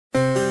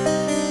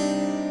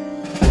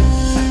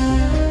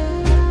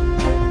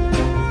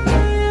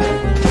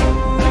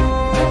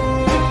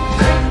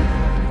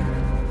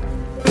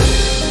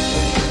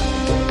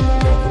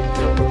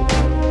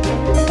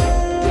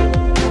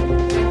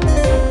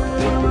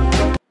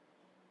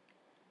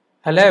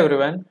Hello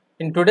everyone.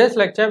 In today's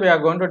lecture we are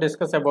going to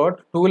discuss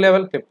about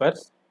two-level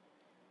clippers.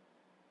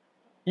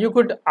 You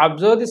could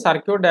observe the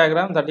circuit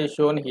diagram that is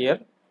shown here.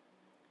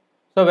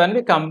 So when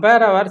we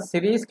compare our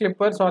series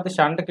clippers or the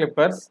shunt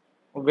clippers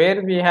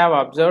where we have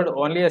observed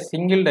only a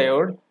single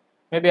diode,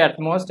 maybe at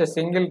most a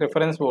single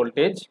reference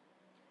voltage.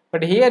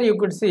 But here you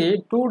could see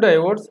two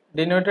diodes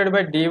denoted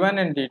by D1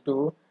 and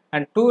D2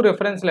 and two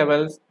reference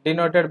levels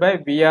denoted by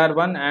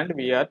VR1 and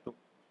VR2.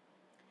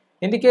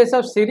 In the case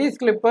of series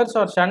clippers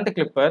or shunt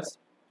clippers,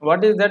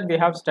 what is that we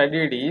have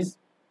studied is,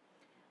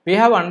 we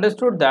have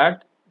understood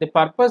that the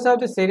purpose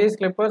of the series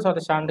clippers or the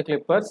shunt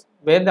clippers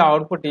where the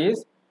output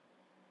is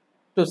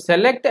to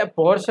select a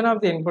portion of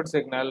the input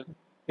signal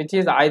which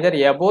is either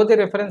above the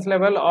reference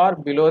level or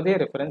below the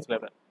reference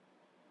level.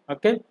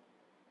 Okay.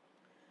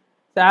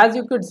 So as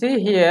you could see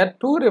here,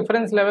 two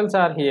reference levels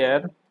are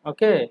here.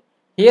 Okay.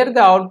 Here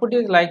the output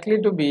is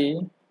likely to be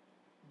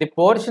the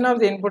portion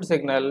of the input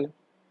signal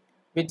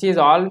which is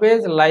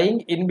always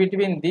lying in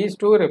between these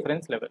two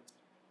reference levels.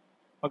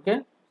 Okay,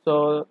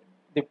 so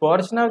the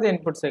portion of the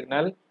input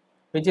signal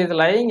which is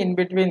lying in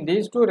between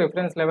these two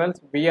reference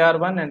levels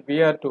VR1 and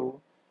VR2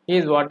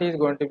 is what is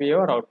going to be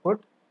your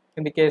output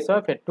in the case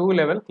of a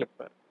two-level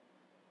clipper.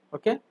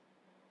 Okay,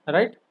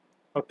 right?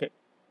 Okay,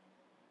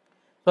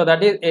 so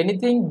that is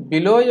anything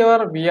below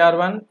your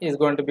VR1 is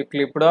going to be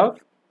clipped off,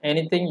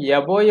 anything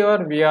above your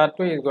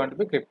VR2 is going to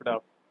be clipped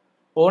off.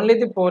 Only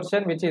the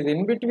portion which is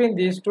in between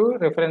these two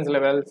reference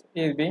levels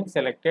is being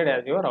selected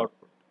as your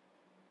output,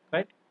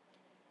 right?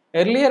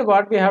 Earlier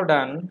what we have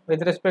done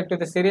with respect to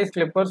the series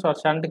clippers or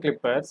shunt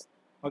clippers,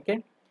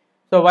 okay?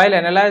 So while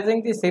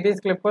analyzing the series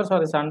clippers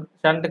or the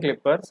shunt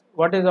clippers,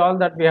 what is all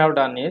that we have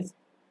done is,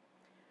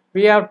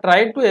 we have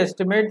tried to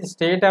estimate the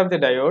state of the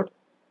diode,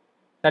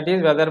 that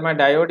is whether my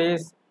diode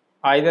is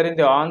either in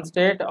the on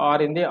state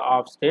or in the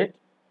off state.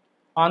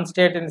 On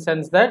state in the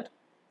sense that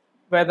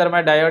whether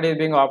my diode is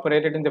being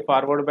operated in the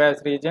forward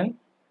bias region,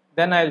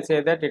 then I will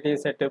say that it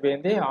is said to be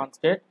in the on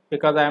state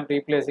because I am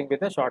replacing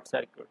with a short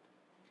circuit.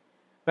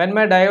 When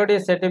my diode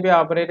is said to be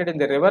operated in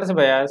the reverse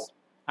bias,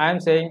 I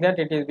am saying that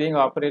it is being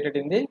operated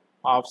in the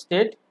off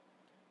state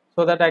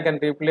so that I can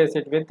replace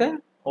it with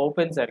an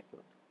open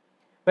circuit.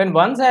 When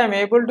once I am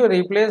able to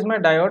replace my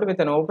diode with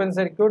an open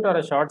circuit or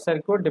a short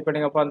circuit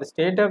depending upon the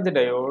state of the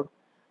diode,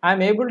 I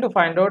am able to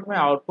find out my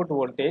output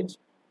voltage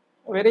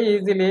very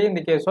easily in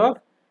the case of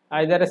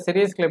either a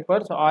series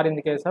clippers or in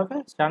the case of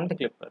a shunt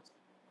clippers.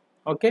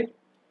 Okay,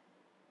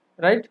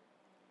 right?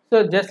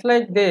 So just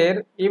like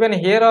there, even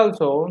here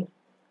also,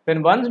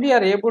 when once we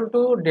are able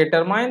to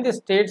determine the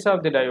states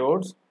of the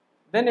diodes,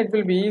 then it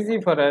will be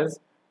easy for us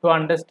to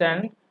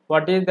understand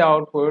what is the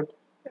output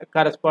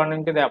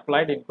corresponding to the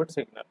applied input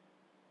signal.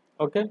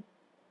 Okay.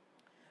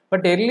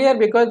 But earlier,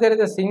 because there is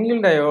a single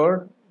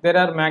diode, there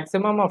are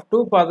maximum of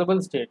two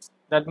possible states,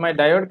 that my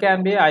diode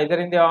can be either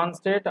in the on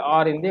state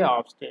or in the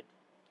off state.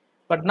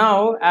 But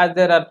now, as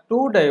there are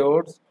two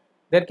diodes,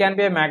 there can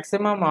be a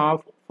maximum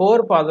of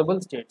four possible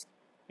states.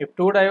 If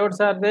two diodes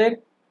are there,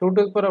 2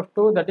 to the power of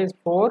 2, that is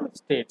 4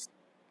 states.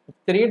 If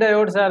 3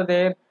 diodes are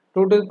there,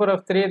 2 to the power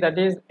of 3, that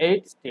is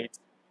 8 states.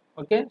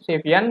 Okay, so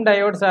if n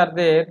diodes are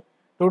there,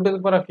 2 to the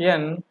power of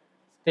n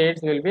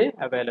states will be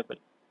available.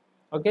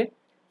 Okay,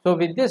 so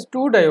with these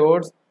two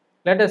diodes,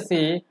 let us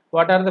see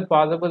what are the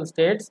possible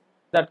states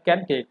that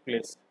can take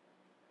place.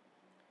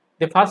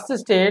 The first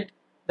state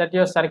that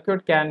your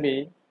circuit can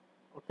be,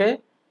 okay,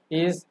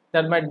 is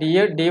that my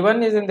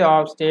D1 is in the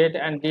off state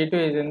and D2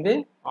 is in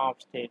the off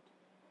state.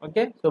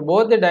 Okay, so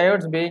both the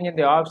diodes being in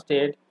the off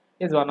state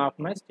is one of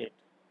my state.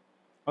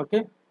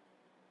 Okay,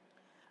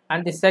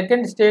 and the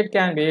second state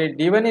can be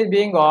D1 is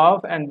being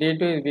off and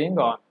D2 is being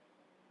on.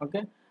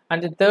 Okay,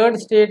 and the third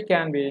state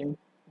can be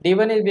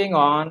D1 is being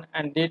on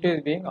and D2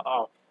 is being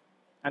off,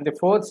 and the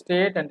fourth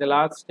state and the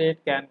last state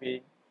can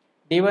be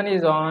D1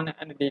 is on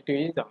and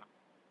D2 is on,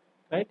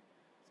 right?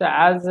 So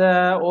as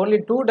only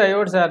two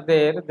diodes are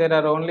there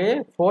are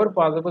only four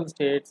possible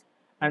states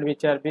and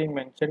which are being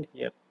mentioned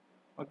here.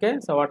 Okay,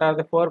 so what are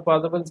the four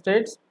possible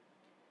states?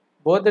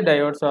 Both the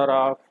diodes are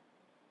off,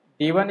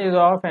 D1 is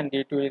off and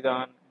D2 is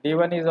on,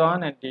 D1 is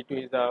on and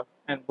D2 is off,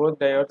 and both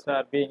diodes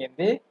are being in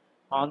the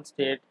on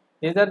state.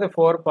 These are the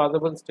four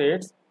possible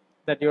states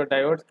that your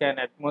diodes can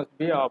at most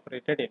be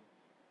operated in.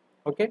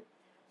 Okay,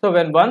 so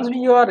when once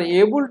you are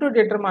able to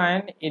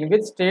determine in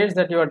which states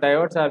that your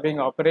diodes are being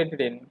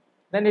operated in,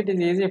 then it is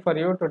easy for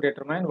you to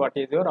determine what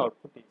is your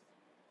output is.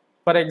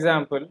 For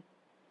example,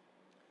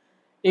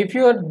 if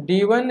your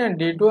D1 and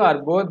D2 are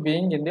both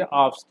being in the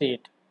off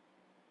state,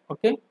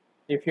 okay,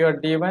 if your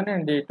D1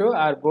 and D2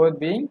 are both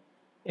being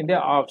in the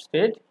off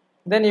state,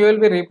 then you will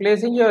be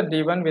replacing your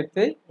D1 with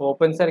the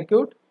open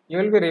circuit, you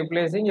will be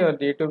replacing your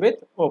D2 with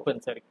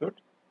open circuit.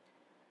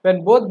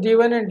 When both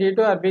D1 and D2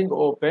 are being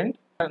opened,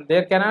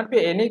 there cannot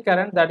be any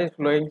current that is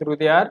flowing through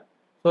the R,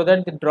 so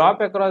that the drop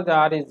across the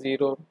R is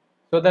 0,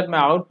 so that my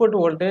output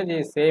voltage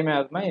is same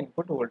as my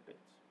input voltage,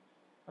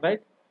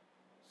 right?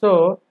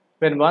 So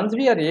when once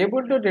we are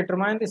able to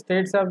determine the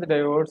states of the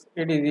diodes,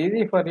 it is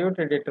easy for you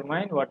to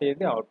determine what is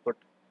the output.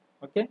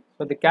 Okay,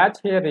 so the catch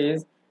here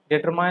is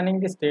determining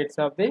the states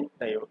of the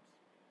diodes.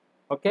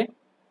 Okay,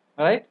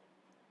 alright,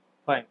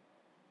 fine.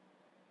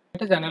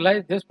 Let us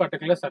analyze this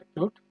particular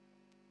circuit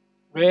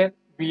where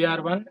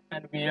VR1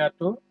 and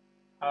VR2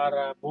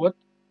 are both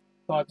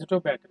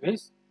positive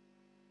batteries.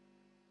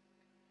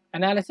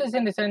 Analysis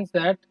in the sense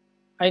that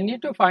I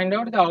need to find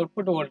out the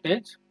output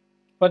voltage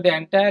for the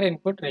entire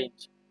input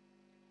range.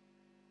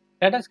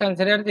 Let us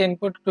consider the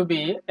input to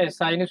be a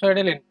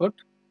sinusoidal input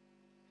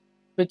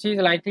which is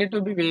likely to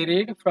be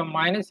varied from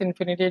minus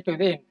infinity to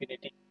the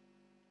infinity.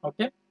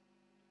 Okay,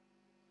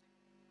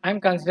 I am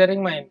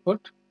considering my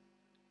input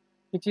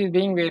which is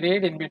being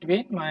varied in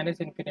between minus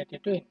infinity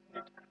to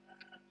infinity.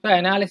 So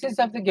analysis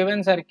of the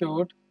given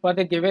circuit for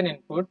the given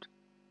input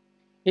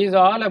is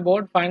all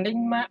about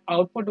finding my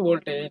output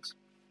voltage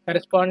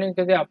corresponding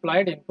to the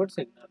applied input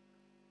signal.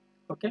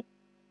 Okay,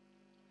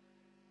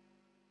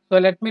 so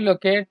let me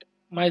locate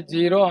my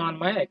 0 on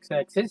my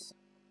x-axis,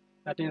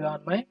 that is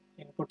on my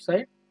input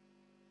side,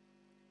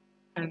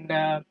 and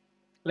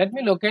let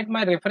me locate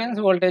my reference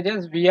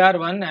voltages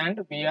VR1 and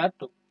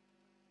VR2.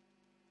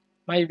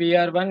 My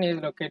VR1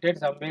 is located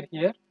somewhere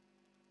here,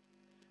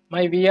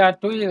 my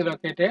VR2 is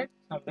located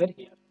somewhere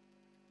here.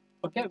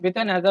 Okay, with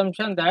an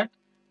assumption that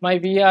my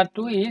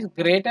VR2 is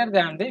greater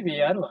than the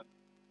VR1.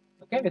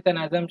 Okay, with an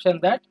assumption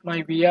that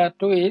my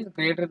VR2 is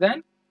greater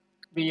than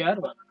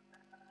VR1.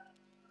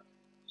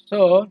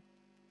 So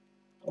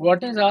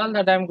what is all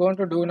that I am going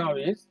to do now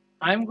is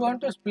I am going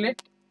to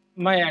split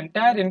my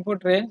entire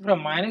input range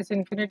from minus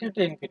infinity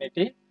to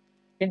infinity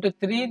into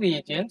three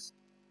regions.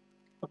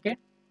 Okay,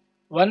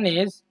 one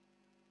is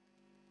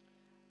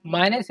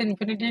minus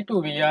infinity to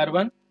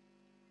VR1,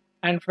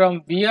 and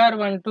from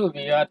VR1 to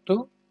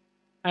VR2,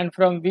 and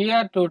from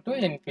VR2 to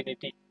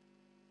infinity.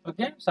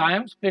 Okay, so I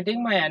am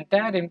splitting my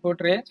entire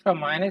input range from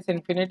minus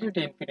infinity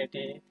to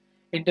infinity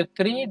into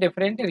three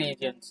different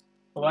regions.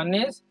 One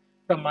is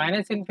from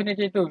minus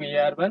infinity to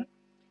VR1,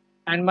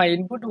 and my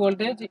input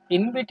voltage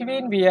in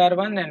between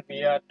VR1 and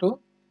VR2,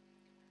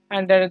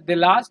 and the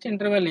last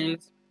interval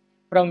is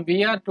from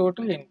VR2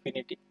 to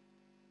infinity,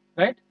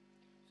 right?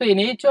 So in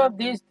each of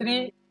these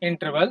three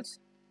intervals,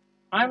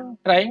 I am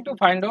trying to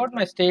find out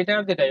my state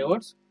of the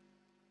diodes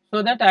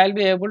so that I will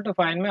be able to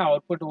find my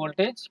output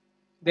voltage.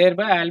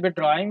 Thereby I will be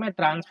drawing my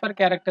transfer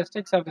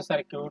characteristics of the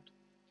circuit,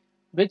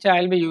 which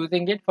I will be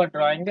using it for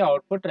drawing the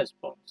output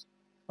response.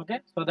 Okay,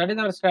 so that is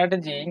our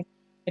strategy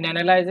in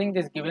analyzing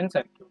this given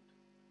circuit.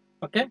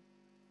 Okay,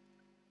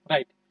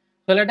 right.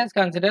 So let us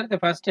consider the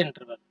first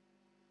interval.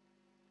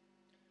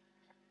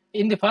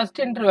 In the first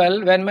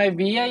interval, when my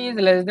Vi is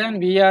less than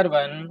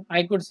VR1,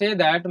 I could say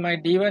that my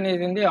D1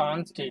 is in the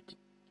on state.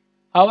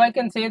 How I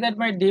can say that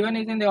my D1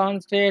 is in the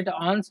on state?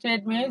 On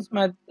state means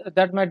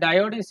that my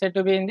diode is said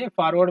to be in the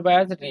forward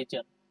bias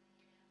region.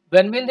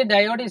 When will the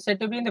diode is said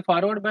to be in the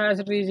forward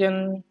bias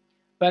region?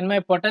 When my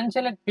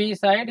potential at P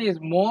side is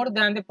more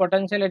than the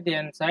potential at the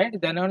N side,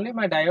 then only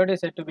my diode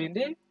is said to be in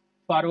the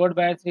forward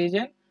bias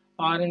region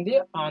or in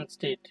the on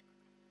state.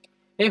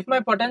 If my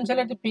potential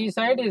at the P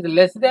side is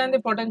less than the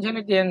potential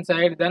at the N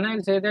side, then I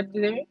will say that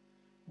the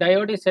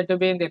diode is said to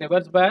be in the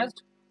reverse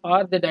biased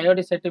or the diode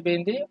is said to be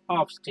in the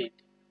off state.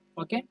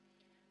 Okay,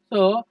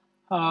 so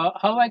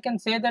how I can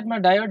say that my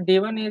diode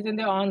D1 is in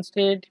the on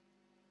state?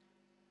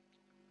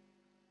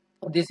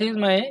 This is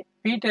my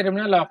P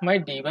terminal of my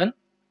D1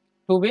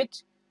 to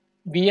which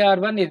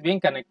VR1 is being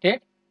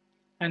connected,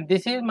 and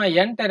this is my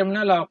N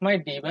terminal of my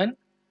D1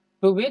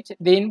 to which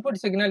the input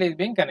signal is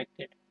being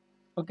connected.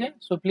 Okay,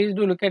 so please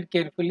do look at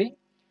carefully.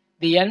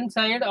 The N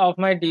side of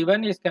my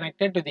D1 is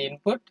connected to the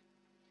input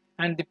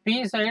and the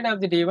P side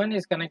of the D1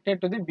 is connected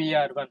to the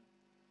VR1.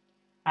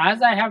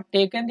 As I have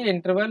taken the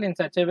interval in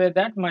such a way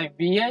that my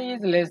Vi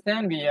is less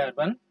than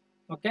VR1,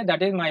 okay,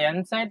 that is my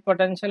N side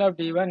potential of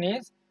D1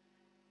 is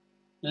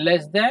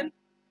less than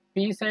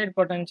P side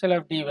potential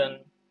of D1,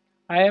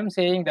 I am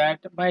saying that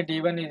my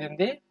D1 is in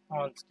the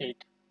on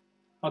state.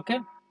 Okay,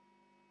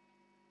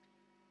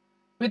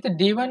 with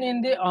D1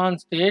 in the on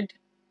state,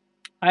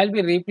 I will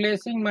be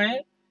replacing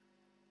my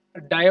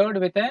diode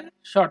with a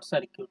short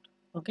circuit.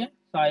 Okay,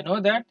 so I know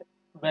that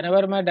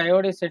whenever my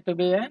diode is said to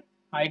be an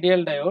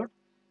ideal diode,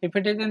 if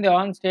it is in the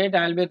on state,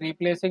 I will be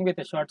replacing with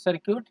a short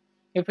circuit.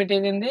 If it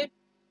is in the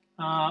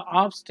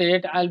off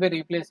state, I will be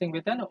replacing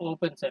with an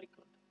open circuit.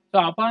 So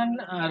upon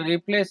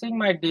replacing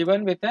my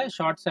D1 with a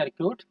short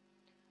circuit,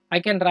 I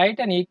can write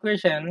an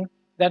equation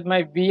that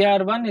my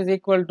VR1 is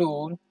equal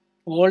to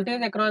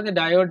voltage across the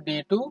diode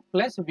D2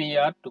 plus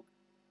VR2.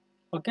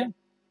 Okay,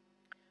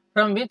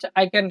 from which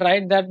I can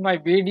write that my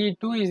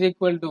VD2 is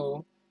equal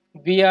to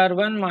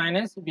VR1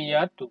 minus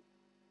VR2,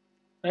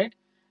 right?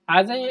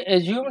 As I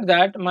assumed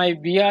that my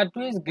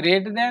VR2 is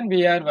greater than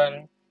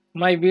VR1,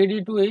 my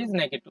VD2 is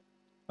negative.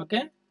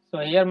 Okay, so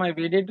here my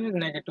VD2 is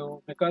negative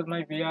because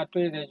my VR2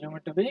 is assumed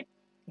to be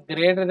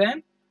greater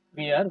than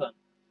VR1.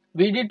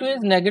 VD2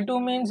 is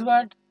negative means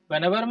what?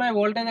 Whenever my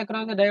voltage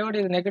across the diode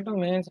is negative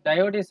means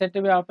diode is said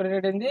to be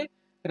operated in the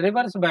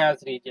reverse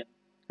bias region.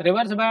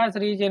 Reverse bias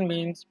region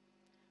means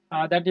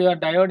that your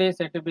diode is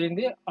said to be in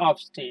the off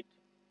state.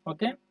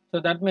 Okay, So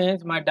that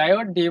means my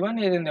diode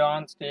D1 is in the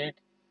on state,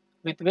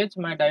 with which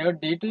my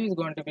diode D2 is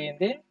going to be in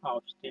the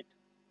off state,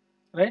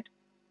 right?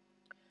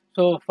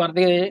 So for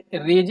the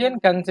region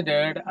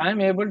considered, I am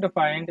able to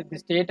find the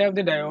state of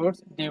the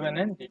diodes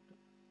D1 and D2.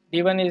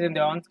 D1 is in the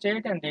on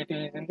state and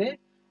D2 is in the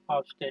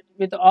off state.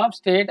 With off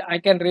state, I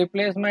can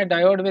replace my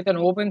diode with an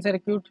open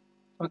circuit.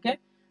 Okay.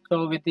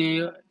 So with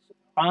the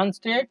on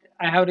state,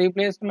 I have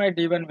replaced my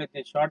D1 with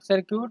the short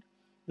circuit.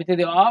 With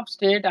the off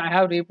state, I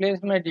have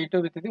replaced my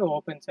D2 with the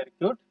open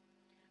circuit.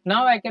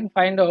 Now I can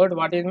find out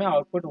what is my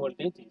output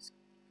voltage is.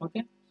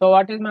 Okay. So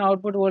what is my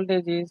output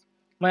voltage is?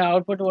 My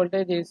output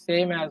voltage is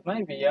same as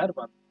my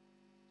VR1,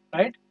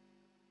 right?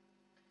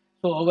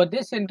 So over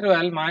this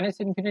interval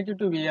minus infinity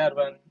to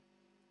VR1,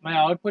 my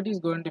output is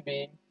going to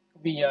be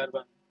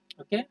VR1,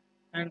 okay?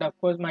 And of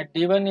course my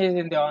D1 is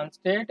in the on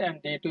state and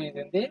D2 is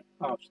in the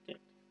off state,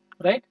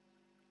 right?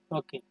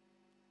 Okay.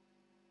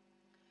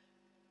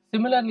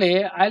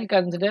 Similarly, I'll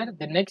consider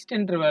the next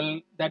interval,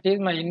 that is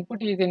my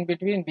input is in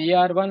between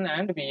VR1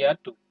 and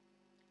VR2,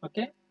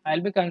 okay?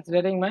 I'll be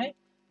considering my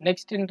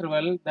next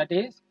interval, that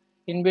is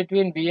in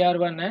between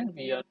VR1 and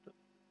VR2.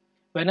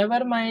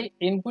 Whenever my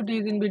input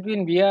is in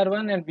between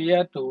VR1 and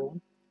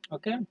VR2,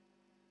 okay,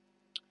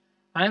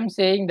 I am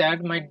saying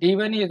that my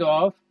D1 is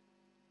off,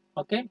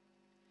 okay,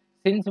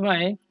 since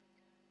my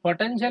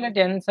potential at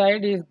N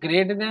side is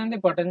greater than the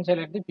potential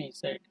at the P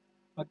side,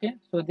 okay.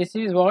 So this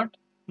is what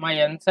my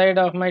N side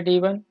of my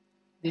D1,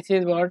 this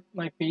is what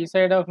my P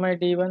side of my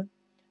D1,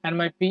 and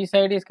my P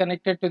side is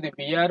connected to the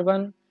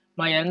VR1,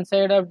 my N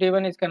side of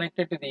D1 is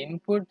connected to the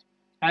input.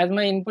 As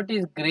my input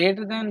is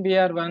greater than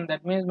VR1,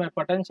 that means my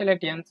potential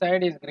at N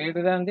side is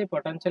greater than the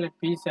potential at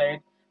P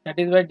side, that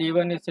is why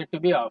D1 is said to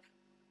be off,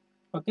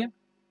 okay.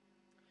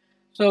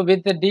 So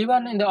with the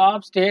D1 in the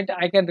off state,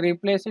 I can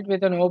replace it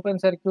with an open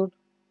circuit,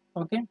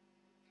 okay.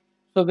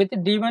 So with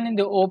D1 in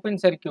the open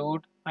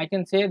circuit, I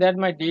can say that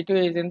my D2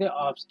 is in the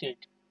off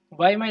state.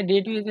 Why my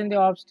D2 is in the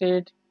off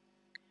state?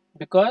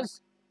 Because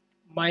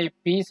my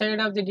P side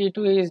of the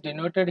D2 is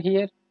denoted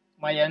here,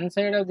 my N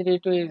side of the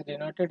D2 is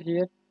denoted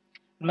here.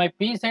 My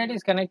P side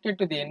is connected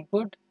to the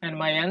input and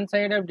my N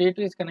side of D2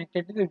 is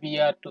connected to the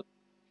VR2.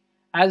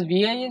 As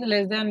Vi is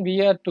less than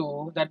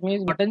VR2, that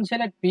means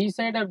potential at P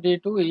side of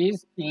D2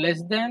 is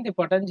less than the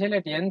potential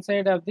at N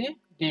side of the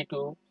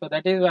D2. So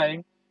that is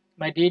why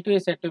my D2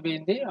 is said to be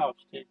in the off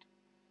state.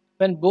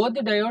 When both the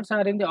diodes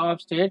are in the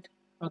off state,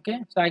 okay,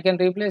 so I can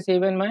replace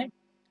even my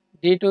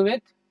D2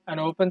 with an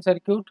open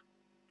circuit.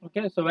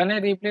 Okay, so when I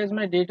replace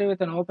my D2 with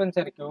an open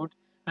circuit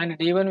and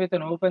D1 with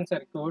an open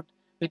circuit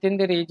within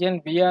the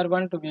region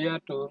VR1 to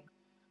VR2,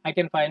 I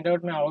can find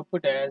out my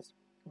output as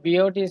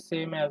Vout is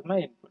same as my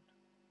input.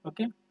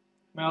 Okay,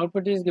 my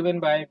output is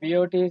given by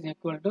Vout is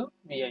equal to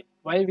Vi.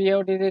 Why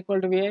Vout is equal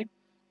to Vi?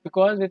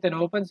 Because with an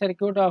open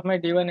circuit of my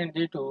D1 and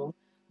D2,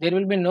 there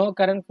will be no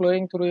current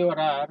flowing through your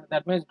R.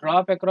 That means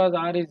drop across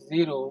R is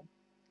 0,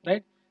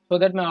 right? So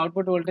that my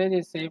output voltage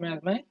is same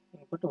as my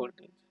input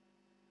voltage,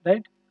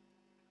 right?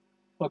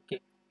 Okay.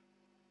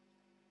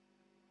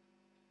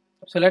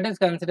 So let us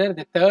consider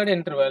the third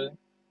interval,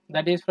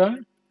 that is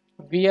from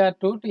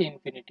VR2 to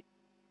infinity.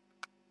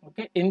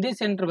 Okay, in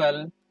this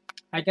interval,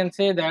 I can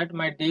say that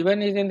my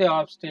D1 is in the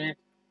off state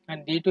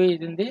and D2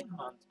 is in the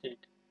on state.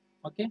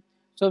 Okay,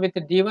 so with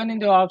the D1 in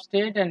the off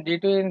state and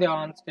D2 in the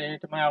on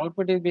state, my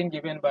output is being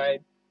given by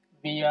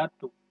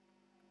VR2.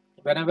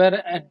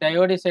 Whenever a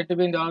diode is said to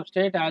be in the off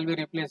state, I will be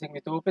replacing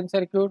with open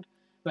circuit.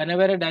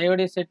 Whenever a diode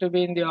is said to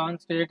be in the on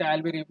state, I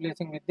will be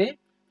replacing with the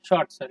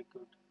short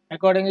circuit.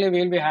 Accordingly,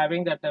 we will be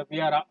having that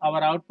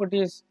our output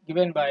is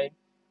given by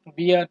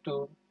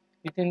VR2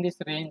 within this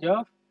range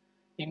of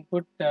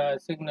input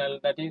signal,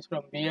 that is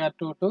from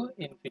VR2 to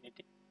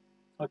infinity.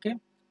 Okay,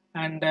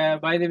 and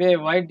by the way,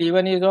 why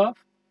D1 is off?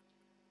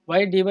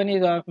 Why D1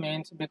 is off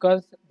means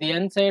because the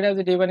N side of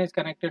the D1 is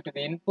connected to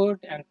the input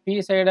and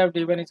P side of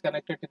D1 is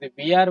connected to the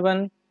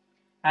VR1.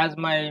 As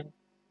my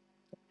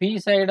P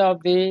side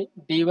of the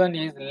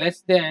D1 is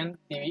less than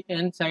the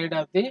N side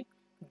of the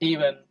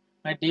D1,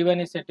 my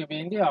D1 is said to be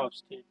in the off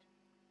state.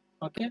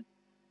 Okay.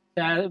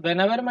 So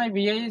whenever my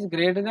Vi is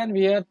greater than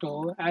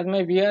VR2, as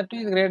my VR2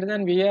 is greater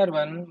than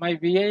VR1, my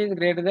Vi is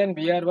greater than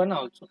VR1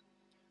 also.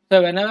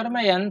 So whenever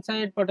my N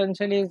side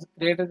potential is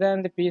greater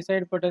than the P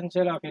side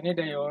potential of any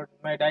diode,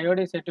 my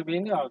diode is said to be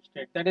in the off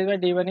state. That is why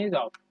D1 is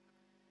off.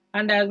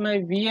 And as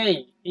my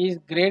Vi is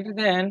greater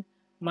than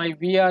my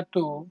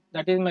VR2,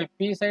 that is my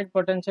P side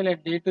potential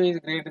at D2 is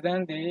greater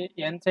than the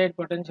N side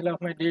potential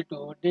of my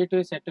D2, D2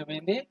 is said to be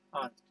in the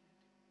on state.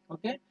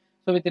 Okay.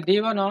 So with the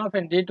D1 off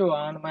and D2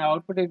 on, my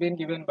output is being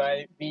given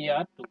by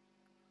VR2,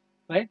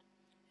 right?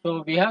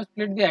 So we have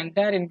split the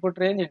entire input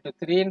range into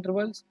 3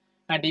 intervals,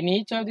 and in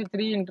each of the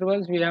 3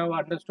 intervals we have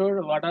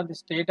understood what are the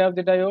state of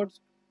the diodes,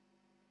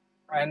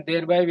 and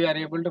thereby we are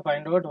able to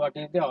find out what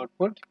is the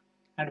output,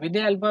 and with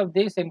the help of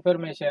this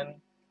information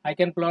I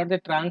can plot the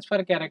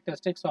transfer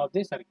characteristics of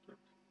the circuit.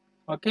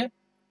 Okay,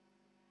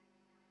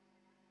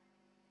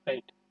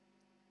 right.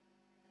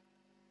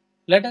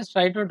 Let us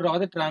try to draw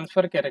the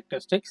transfer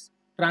characteristics.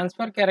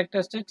 Transfer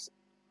characteristics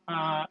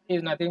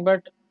is nothing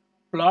but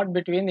plot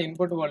between the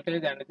input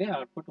voltage and the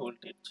output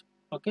voltage.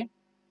 Okay,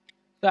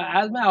 so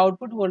as my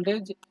output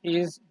voltage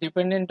is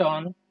dependent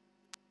on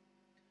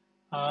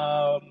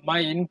my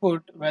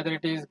input, whether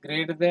it is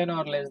greater than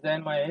or less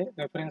than my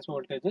reference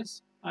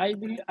voltages, I'll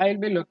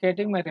be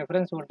locating my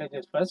reference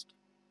voltages first.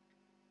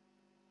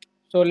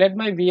 So let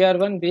my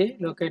VR1 be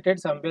located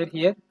somewhere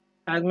here.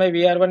 As my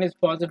VR1 is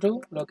positive,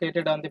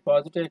 located on the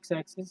positive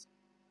x-axis.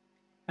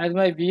 As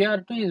my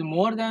VR2 is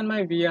more than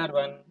my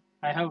VR1,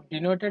 I have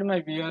denoted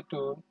my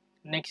VR2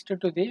 next to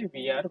the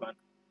VR1.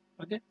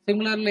 Okay.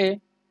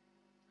 Similarly,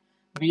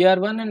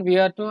 VR1 and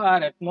VR2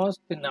 are at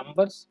most the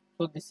numbers.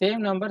 So the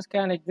same numbers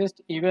can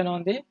exist even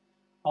on the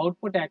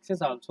output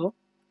axis also.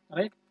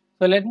 Right.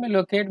 So let me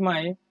locate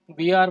my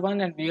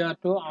VR1 and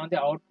VR2 on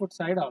the output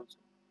side also.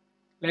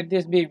 Let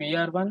this be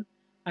VR1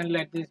 and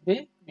let this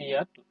be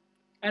VR2.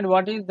 And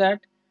what is that?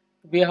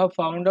 We have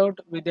found out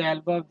with the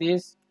help of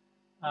this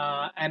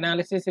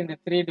analysis in the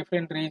three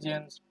different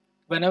regions.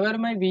 Whenever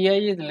my Vi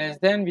is less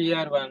than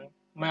VR1,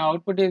 my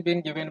output is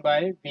being given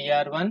by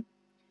VR1.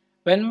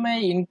 When my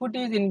input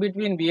is in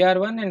between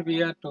VR1 and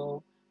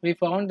VR2, we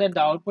found that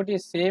the output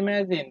is same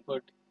as the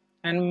input.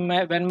 And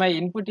when my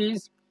input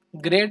is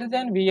greater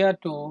than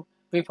VR2,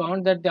 we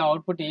found that the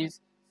output is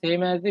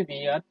same as the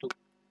VR2.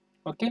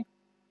 Okay.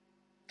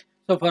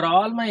 So for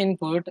all my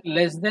input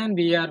less than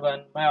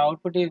VR1, my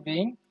output is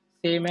being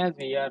same as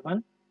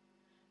VR1.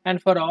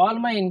 And for all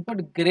my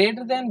input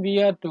greater than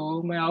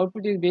VR2, my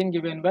output is being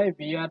given by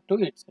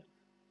VR2 itself.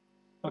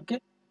 Okay.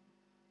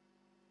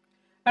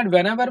 And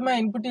whenever my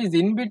input is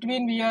in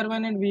between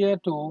VR1 and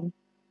VR2,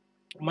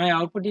 my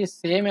output is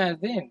same as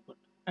the input.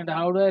 And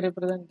how do I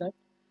represent that?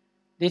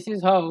 This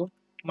is how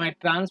my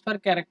transfer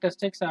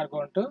characteristics are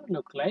going to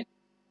look like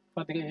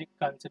for the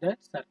considered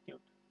circuit.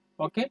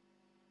 Okay.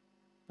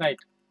 Right.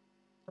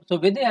 So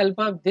with the help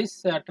of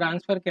this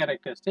transfer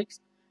characteristics,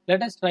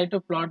 let us try to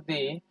plot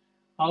the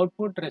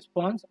output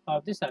response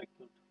of the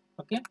circuit.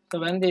 Okay. So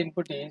when the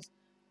input is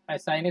a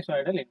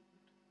sinusoidal input.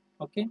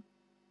 Okay.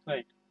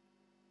 Right.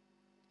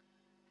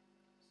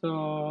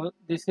 So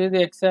this is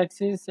the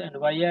x-axis and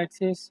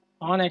y-axis.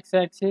 On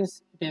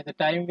x-axis it is the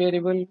time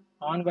variable.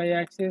 On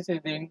y-axis is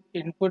the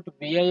input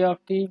Vi of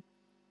t.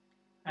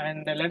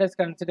 And let us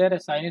consider a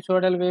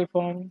sinusoidal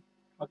waveform.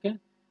 Okay.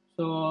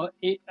 So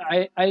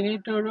I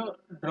need to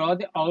draw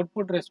the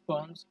output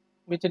response,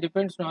 which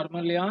depends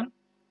normally on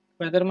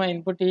whether my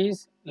input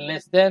is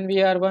less than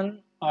VR1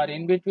 or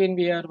in between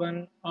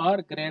VR1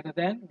 or greater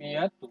than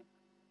VR2.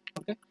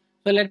 Okay.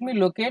 So let me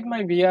locate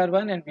my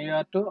VR1 and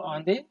VR2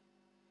 on the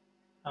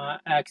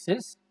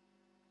axis.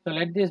 So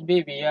let this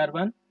be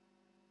VR1.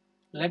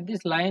 Let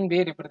this line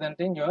be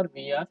representing your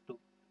VR2.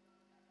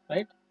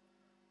 Right.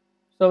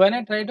 So when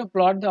I try to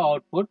plot the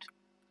output,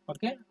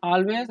 okay,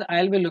 always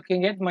I'll be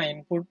looking at my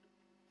input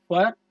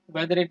for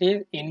whether it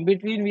is in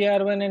between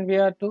VR1 and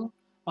VR2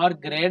 or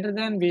greater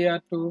than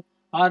VR2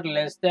 or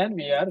less than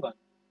VR1.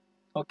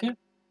 Okay.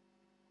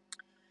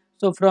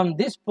 So from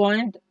this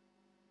point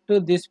to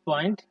this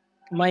point,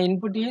 my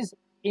input is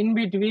in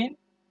between.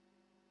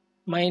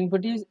 My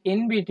input is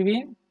in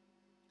between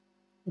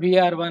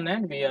VR1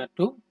 and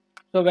VR2.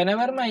 So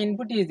whenever my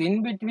input is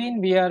in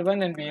between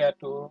VR1 and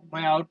VR2,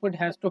 my output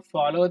has to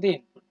follow the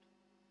input.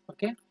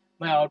 Okay.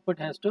 My output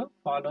has to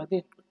follow the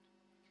input.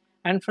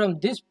 And from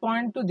this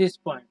point to this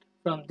point,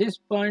 from this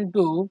point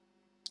to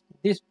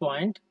this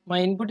point, my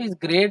input is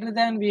greater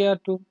than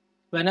VR2.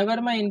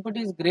 Whenever my input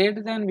is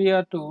greater than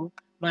VR2,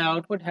 my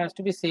output has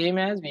to be same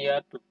as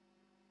VR2.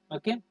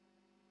 Okay.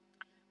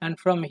 And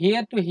from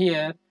here to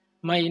here,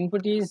 my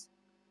input is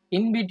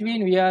in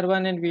between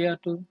VR1 and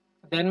VR2.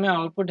 Then my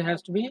output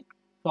has to be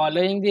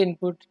following the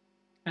input.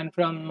 And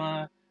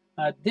from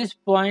this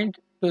point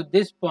to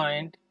this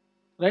point,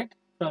 right,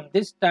 from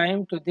this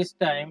time to this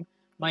time,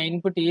 my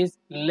input is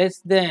less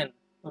than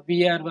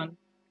VR1.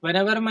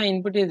 Whenever my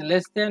input is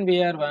less than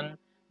VR1,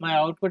 my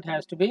output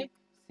has to be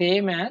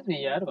same as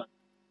VR1.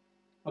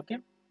 Okay.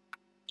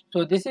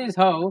 So this is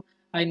how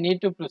I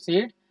need to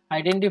proceed,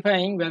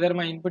 identifying whether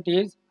my input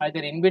is either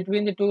in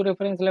between the two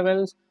reference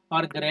levels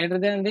or greater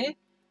than the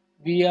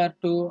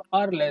VR2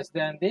 or less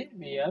than the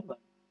VR1.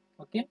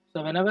 Okay.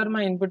 So whenever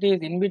my input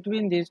is in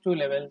between these two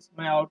levels,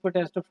 my output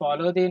has to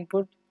follow the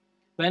input.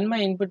 When my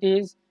input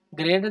is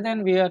greater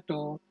than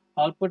VR2,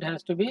 output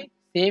has to be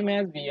same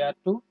as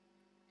VR2.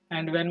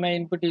 And when my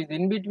input is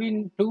in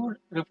between two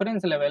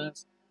reference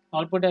levels,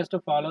 output has to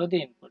follow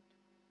the input.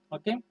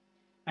 Okay.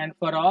 And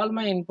for all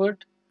my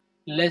input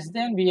less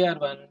than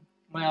VR1,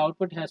 my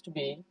output has to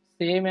be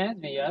same as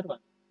VR1.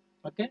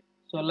 Okay.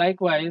 So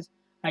likewise,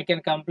 I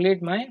can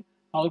complete my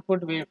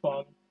output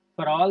waveform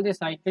for all the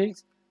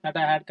cycles that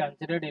I had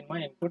considered in my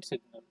input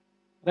signal.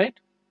 Right.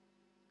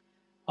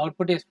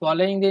 Output is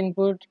following the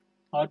input.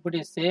 Output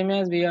is same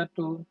as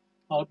VR2.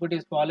 Output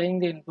is following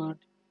the input.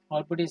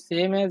 Output is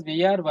same as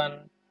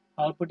VR1.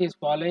 Output is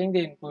following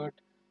the input.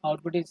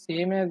 Output is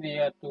same as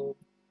VR2.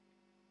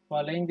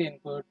 Following the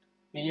input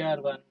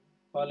VR1.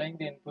 Following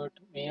the input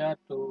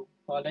VR2.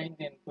 Following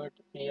the input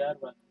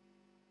VR1.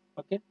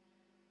 Okay.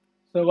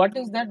 So what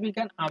is that we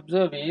can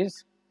observe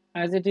is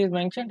as it is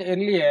mentioned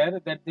earlier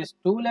that these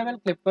two-level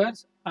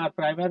clippers are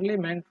primarily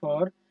meant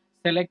for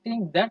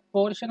selecting that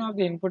portion of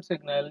the input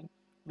signal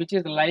which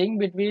is lying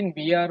between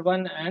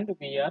VR1 and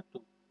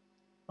VR2.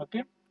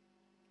 Okay,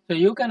 so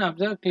you can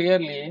observe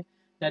clearly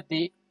that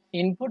the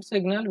input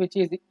signal which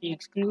is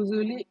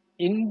exclusively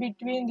in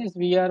between this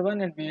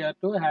VR1 and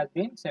VR2 has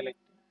been selected.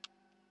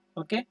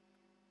 Okay,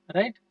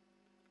 right?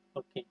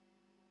 Okay.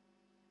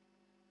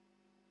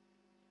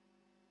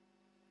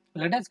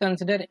 Let us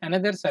consider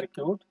another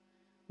circuit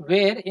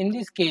where in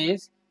this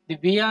case the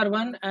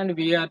VR1 and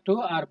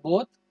VR2 are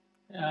both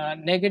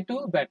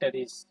negative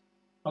batteries.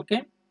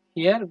 Okay,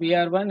 here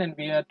VR1 and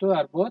VR2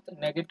 are both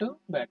negative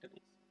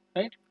batteries,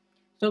 right?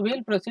 So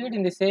we'll proceed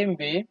in the same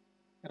way,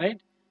 right?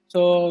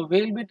 So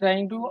we'll be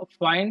trying to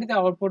find the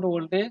output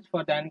voltage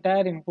for the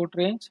entire input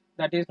range,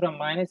 that is from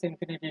minus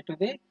infinity to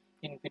the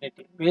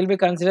infinity. We'll be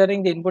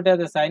considering the input as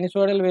a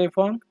sinusoidal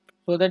waveform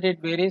so that it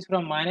varies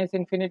from minus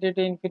infinity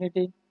to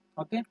infinity.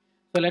 Okay,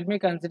 so let me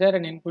consider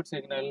an input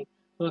signal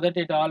so that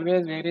it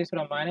always varies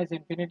from minus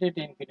infinity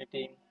to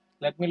infinity.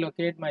 Let me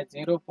locate my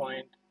 0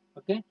 point.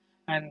 Okay,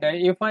 and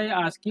if I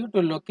ask you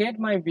to locate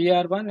my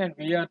VR1 and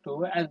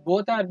VR2 as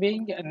both are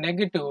being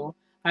negative,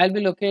 I'll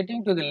be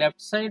locating to the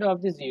left side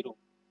of the 0.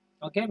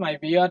 Okay, my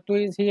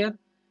VR2 is here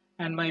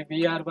and my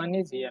VR1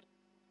 is here.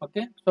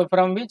 Okay, so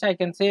from which I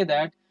can say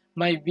that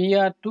my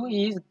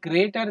VR2 is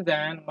greater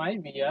than my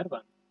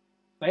VR1,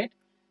 right?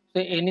 So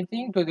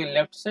anything to the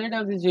left side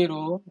of the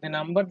 0, the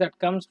number that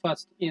comes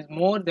first is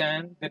more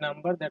than the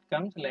number that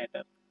comes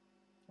later.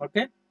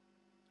 Okay,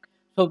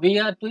 so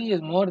VR2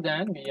 is more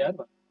than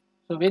VR1.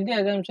 So with the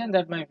assumption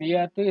that my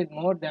VR2 is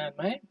more than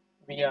my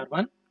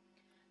VR1,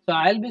 so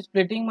I'll be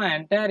splitting my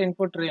entire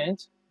input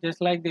range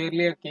just like the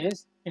earlier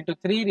case into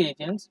three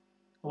regions.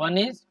 One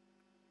is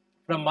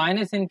from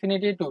minus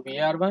infinity to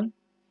VR1,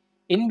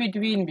 in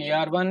between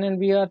VR1 and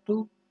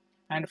VR2,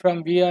 and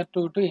from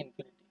VR2 to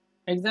infinity.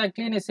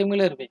 Exactly in a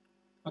similar way.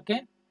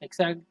 Okay,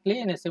 exactly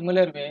in a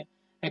similar way,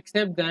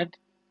 except that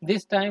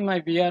this time my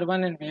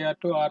VR1 and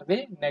VR2 are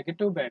the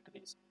negative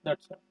batteries.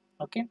 That's all.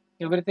 Okay,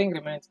 everything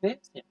remains the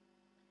same.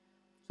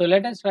 So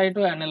let us try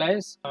to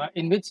analyze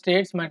in which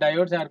states my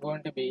diodes are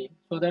going to be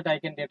so that I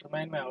can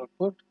determine my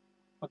output.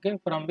 Okay,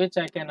 from which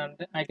I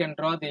can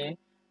draw the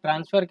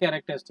transfer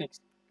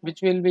characteristics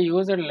which will be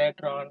used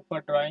later on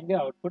for drawing the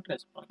output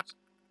response.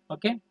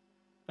 Okay,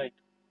 right.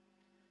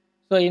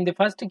 So in the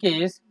first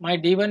case, my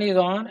D1 is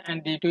on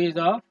and D2 is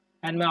off,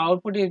 and my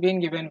output is being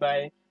given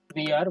by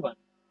VR1.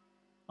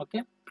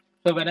 Okay,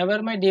 so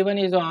whenever my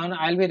D1 is on,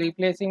 I'll be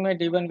replacing my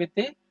D1 with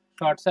a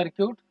short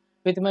circuit.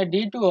 With my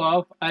D2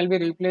 off, I'll be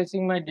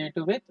replacing my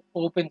D2 with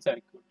open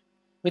circuit.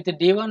 With the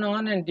D1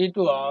 on and D2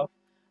 off,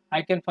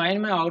 I can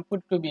find my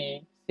output to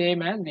be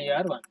same as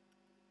VR1.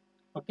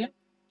 Okay,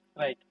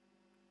 right.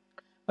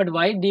 But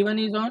why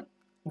D1 is on?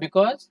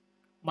 Because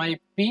my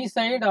P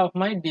side of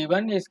my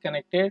D1 is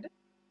connected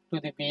to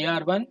the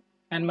VR1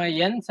 and my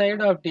N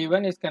side of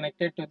D1 is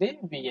connected to the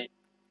VI.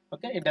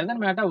 Okay, it doesn't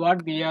matter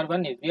what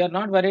VR1 is. We are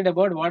not worried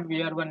about what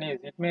VR1 is.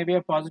 It may be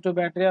a positive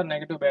battery or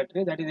negative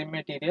battery, that is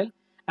immaterial.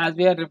 As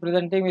we are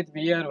representing with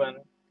VR1,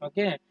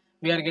 okay,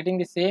 we are getting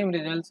the same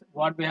results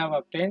what we have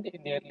obtained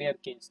in the earlier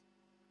case.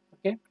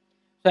 Okay,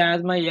 so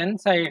as my N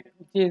side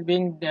which is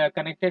being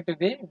connected to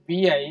the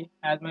VI,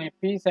 as my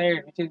P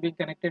side which is being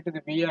connected to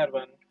the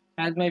VR1,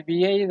 as my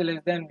VI is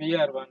less than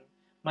VR1,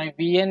 my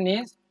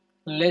VN is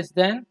less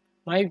than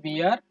my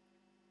VR1,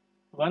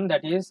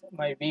 that is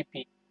my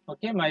VP.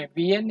 Okay, my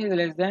Vn is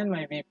less than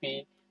my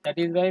Vp, that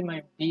is why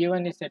my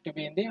D1 is said to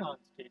be in the on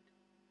state.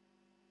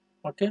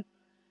 Okay,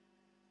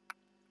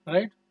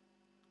 right,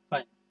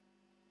 fine.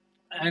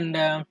 And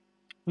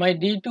my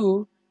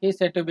D2 is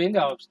said to be in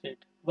the off state.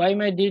 Why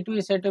my D2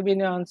 is said to be in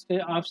the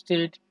off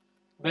state?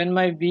 When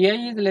my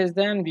Vi is less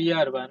than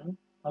VR1,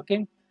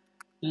 okay,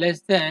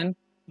 less than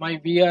my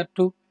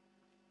VR2,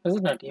 is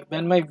it not?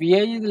 When my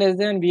Vi is less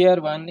than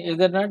VR1, is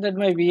it not that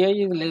my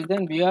Vi is less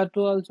than VR2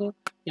 also?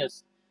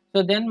 Yes.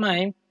 So then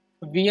my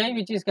Vi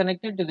which is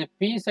connected to the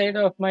P side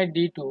of my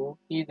D2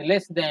 is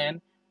less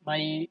than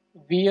my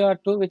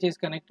VR2 which is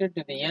connected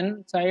to the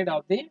N side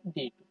of the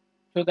D2.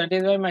 So that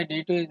is why my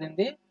D2 is in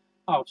the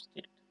off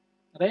state,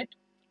 right?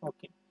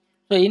 Okay.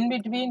 So in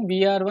between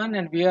VR1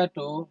 and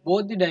VR2,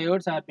 both the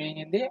diodes are being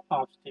in the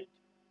off state.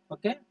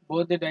 Okay,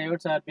 both the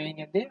diodes are being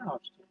in the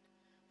off state.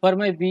 For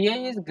my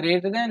Vi is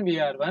greater than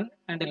VR1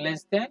 and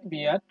less than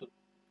VR2.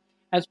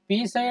 As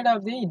P side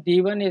of the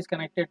D1 is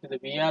connected to the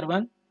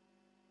VR1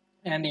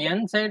 and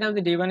N side of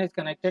the D1 is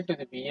connected to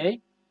the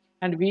Vi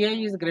and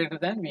Vi is greater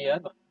than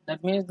VR1.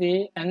 That means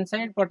the N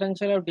side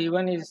potential of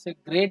D1 is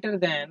greater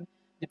than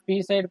the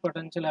P side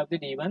potential of the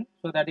D1.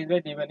 So that is why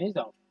D1 is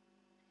off.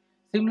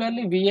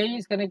 Similarly, Vi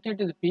is connected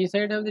to the P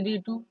side of the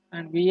D2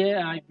 and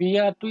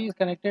VR2 is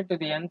connected to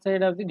the N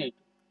side of the D2.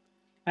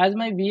 As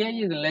my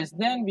Vi is less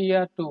than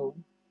VR2,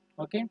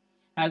 okay,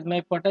 as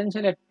my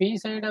potential at P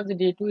side of the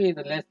D2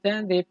 is less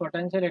than the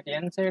potential at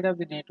N side of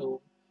the D2,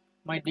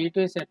 my D2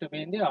 is said to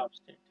be in the off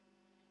state.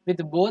 With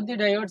both the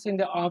diodes in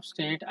the off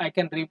state, I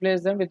can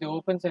replace them with the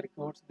open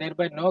circuits,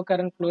 thereby no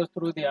current flows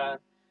through the R.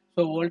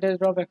 So voltage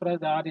drop across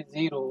the R is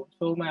 0.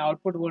 So my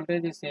output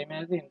voltage is same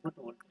as the input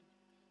voltage.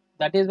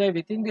 That is why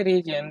within the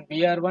region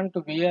VR1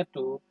 to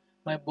VR2,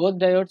 my both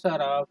diodes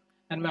are off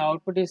and my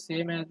output is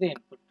same as the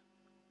input.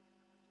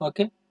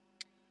 Okay.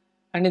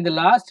 And in the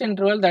last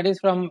interval, that is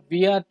from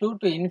VR2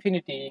 to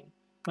infinity,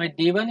 my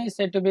D1 is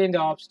said to be in the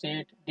off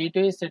state,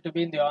 D2 is said to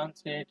be in the on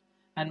state,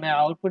 and my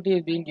output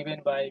is being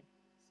given by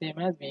same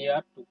as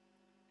VR2.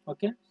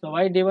 Okay. So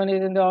why D1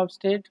 is in the off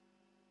state?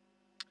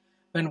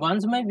 When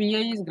once my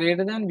Vi is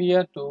greater than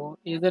VR2,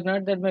 is it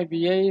not that my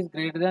Vi is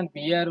greater than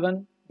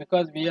VR1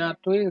 because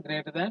VR2 is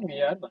greater than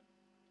VR1,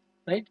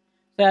 right?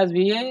 So as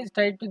Vi is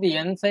tied to the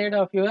N side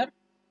of your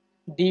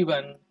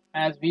D1,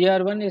 as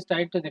VR1 is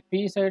tied to the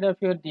P side of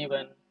your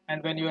D1,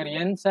 and when your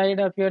N side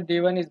of your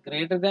D1 is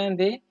greater than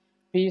the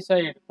P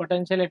side,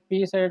 potential at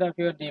P side of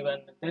your D1,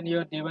 then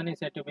your D1 is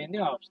said to be in the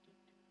off state.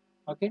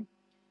 Okay.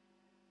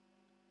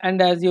 And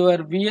as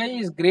your Vi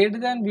is greater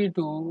than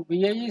V2,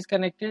 Vi is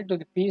connected to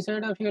the P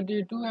side of your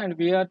D2 and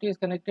VR2 is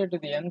connected to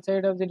the N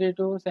side of the D2.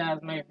 So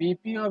as my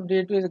Vp of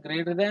D2 is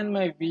greater than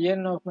my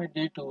Vn of my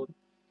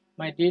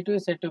D2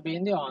 is said to be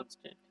in the on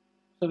state.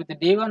 So with the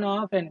D1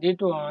 off and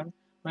D2 on,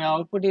 my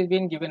output is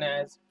being given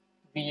as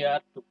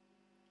VR2,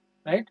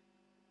 right?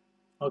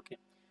 Okay.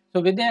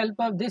 So with the help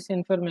of this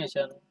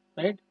information,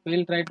 right, we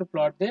will try to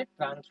plot the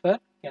transfer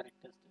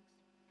characteristics.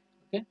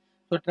 Okay.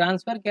 So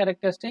transfer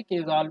characteristic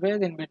is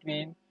always in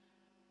between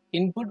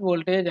input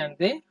voltage and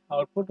the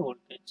output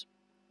voltage,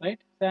 right?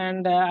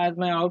 And as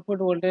my output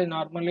voltage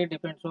normally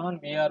depends on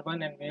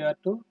VR1 and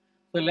VR2,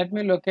 so let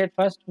me locate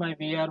first my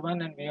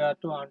VR1 and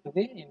VR2 onto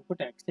the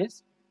input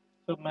axis.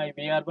 So my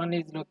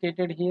VR1 is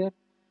located here,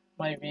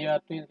 my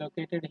VR2 is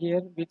located here,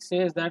 which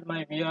says that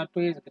my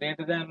VR2 is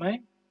greater than my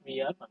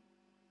VR1.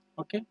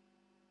 Okay.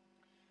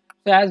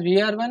 So as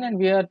VR1 and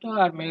VR2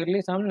 are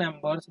merely some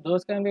numbers,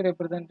 those can be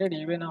represented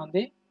even on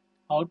the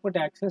output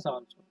axis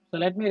also. So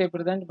let me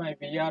represent my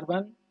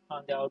VR1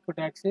 on the output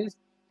axis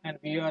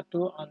and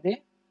VR2 on the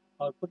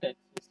output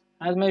axis.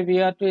 As my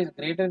VR2 is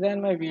greater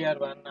than my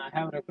VR1, I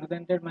have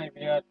represented my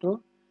VR2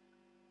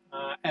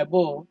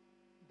 above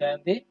than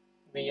the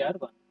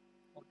VR1.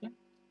 Okay.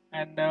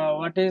 And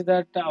what is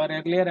that our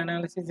earlier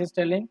analysis is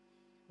telling?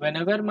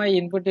 Whenever my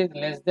input is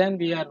less than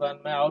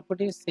VR1, my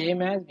output is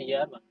same as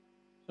VR1.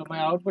 So my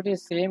output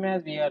is same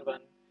as VR1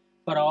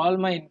 for all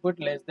my input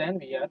less than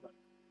VR1.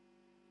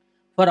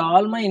 For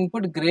all my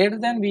input greater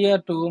than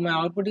VR2, my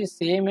output is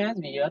same as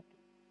VR2.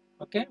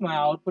 Okay, my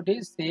output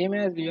is same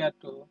as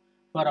VR2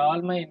 for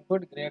all my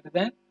input greater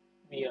than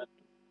VR2,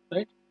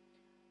 right?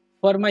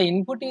 For my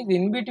input is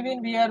in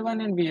between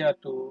VR1 and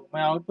VR2,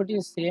 my output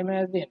is same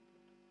as the input.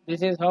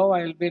 This is how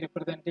I will be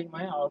representing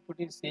my output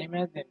is same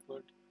as the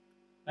input,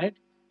 right?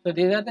 So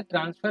these are the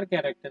transfer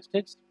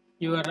characteristics.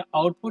 Your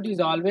output is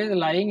always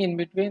lying in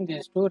between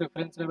these two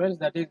reference levels,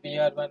 that is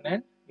VR1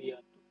 and VR2.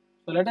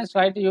 So let us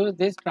try to use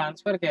these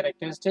transfer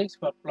characteristics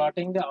for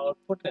plotting the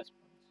output response.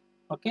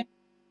 Okay.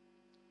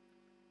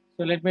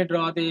 So let me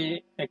draw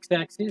the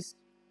x-axis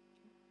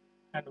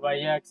and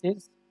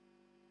y-axis,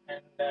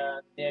 and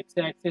the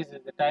x-axis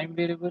is the time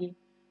variable,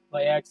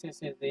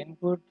 y-axis is the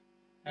input,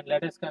 and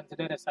let us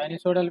consider a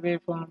sinusoidal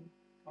waveform.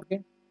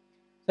 Okay.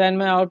 So and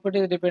my output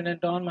is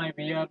dependent on my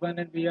VR1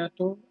 and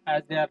VR2.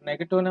 As they are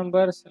negative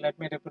numbers, let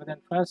me represent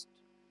first.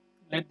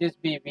 Let this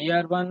be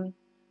VR1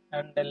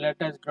 and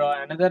let us draw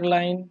another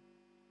line.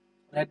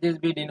 Let this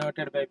be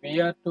denoted by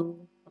VR2.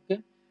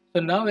 Okay. So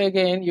now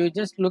again you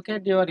just look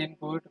at your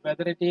input,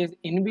 whether it is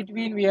in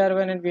between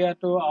VR1 and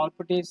VR2,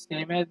 output is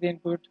same as the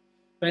input.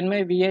 When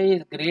my Vi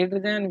is greater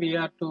than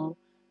VR2,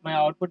 my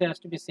output has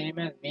to be same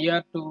as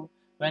VR2.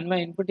 When my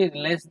input is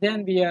less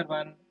than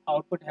VR1,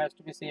 output has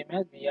to be same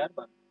as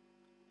VR1.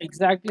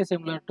 Exactly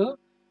similar to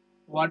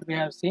what we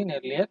have seen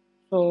earlier.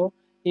 So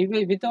if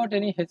we, without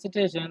any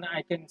hesitation,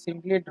 I can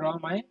simply draw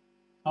my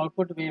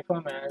output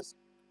waveform as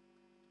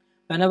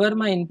whenever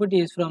my input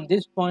is from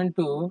this point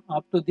to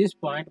up to this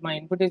point, my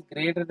input is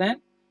greater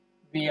than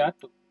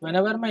VR2.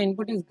 Whenever my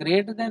input is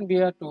greater than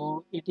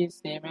VR2, it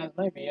is same as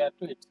my VR2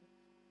 itself.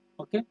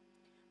 Okay.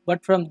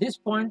 But from this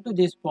point to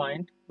this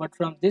point,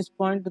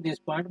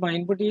 my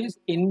input is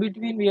in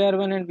between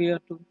VR1 and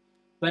VR2.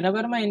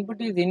 Whenever my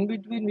input is in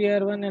between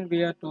VR1 and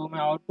VR2, my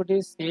output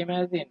is same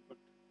as the input.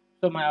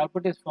 So my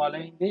output is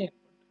following the input.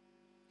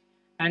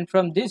 And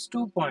from these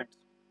 2 points,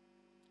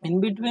 in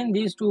between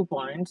these 2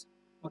 points,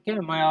 okay,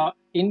 my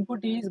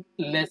input is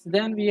less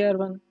than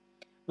VR1.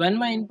 When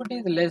my input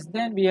is less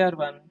than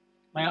VR1,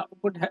 my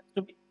output has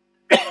to be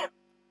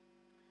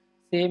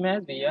same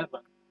as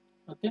VR1.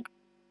 Okay.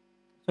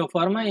 So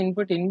for my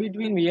input in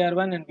between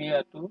VR1 and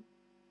VR2,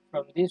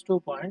 from these 2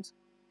 points,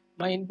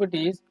 my input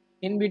is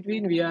in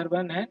between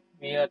VR1 and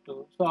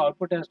VR2. So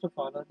output has to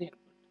follow the input.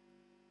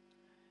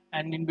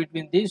 And in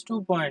between these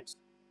 2 points,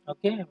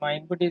 okay, my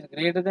input is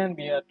greater than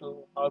VR2,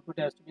 output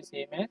has to be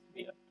same as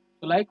VR2.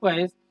 So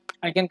likewise,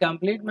 I can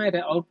complete my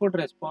output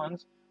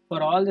response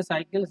for all the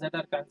cycles that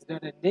are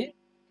considered in the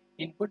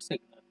input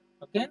signal.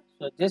 Okay,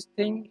 so just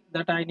thing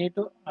that I need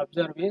to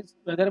observe is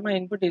whether my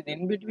input is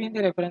in between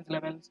the reference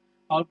levels,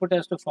 output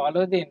has to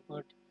follow the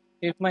input.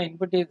 if my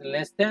input is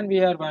less than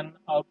VR1,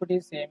 output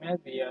is same as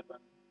VR1.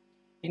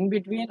 In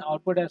between,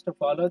 output has to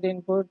follow the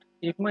input.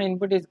 If my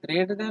input is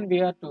greater than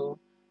VR2,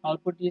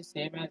 output is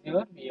same as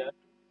your VR2,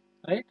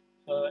 right?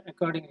 So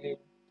accordingly,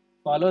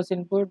 follows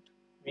input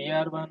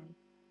VR1,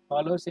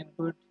 follows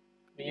input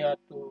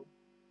VR2,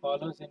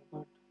 follows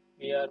input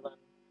VR1,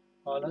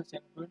 follows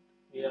input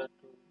VR2,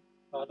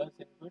 follows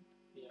input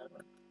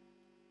VR1.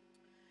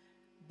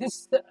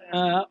 This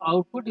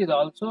output is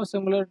also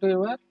similar to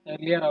your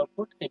earlier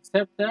output,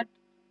 except that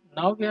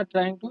now we are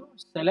trying to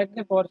select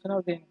the portion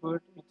of the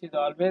input which is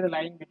always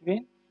lying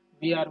between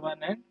VR1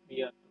 and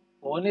VR2.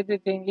 Only the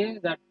thing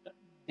is that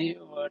the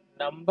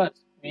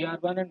numbers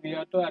VR1 and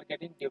VR2 are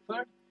getting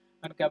differed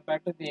when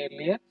compared to the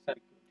earlier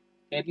circuit.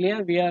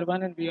 Earlier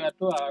VR1 and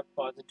VR2 are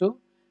positive,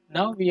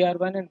 now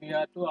VR1 and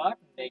VR2 are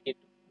negative.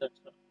 That's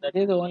all. That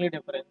is the only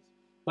difference.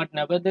 But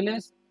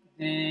nevertheless,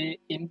 the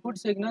input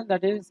signal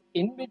that is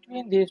in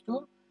between these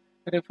two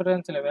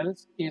reference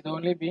levels is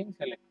only being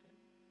selected,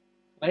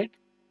 right?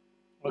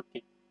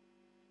 Okay.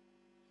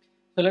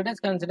 So let us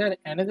consider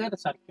another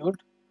circuit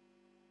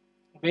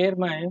where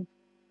my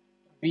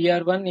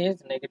VR1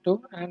 is negative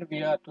and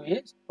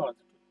VR2 is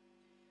positive.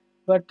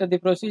 But the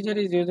procedure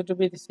is used to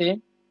be the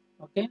same.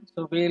 Okay,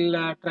 so we'll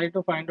try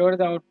to find out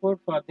the output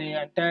for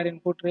the entire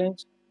input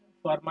range.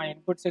 For my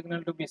input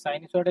signal to be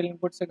sinusoidal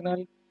input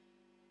signal,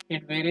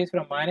 it varies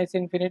from minus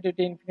infinity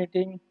to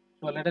infinity.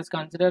 So let us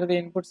consider the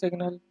input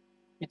signal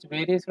which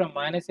varies from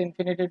minus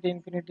infinity to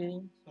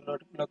infinity. So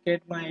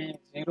locate my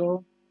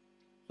 0.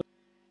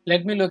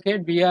 Let me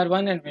locate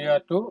VR1 and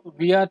VR2.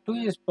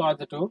 VR2 is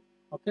positive.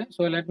 Okay,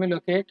 so let me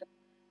locate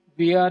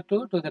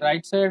VR2 to the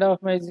right side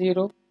of my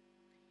 0.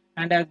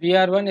 And as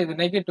VR1 is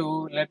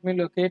negative, let me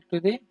locate to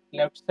the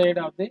left side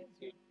of the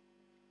 0.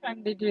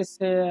 And it is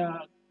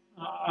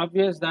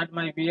obvious that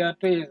my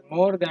VR2 is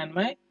more than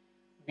my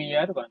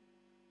VR1,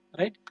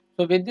 right?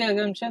 So with the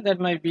assumption that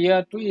my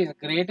VR2 is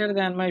greater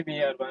than my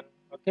VR1,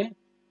 okay?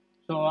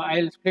 So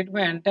I'll split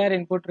my entire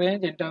input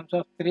range in terms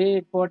of three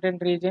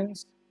important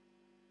regions,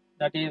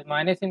 that is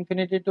minus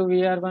infinity to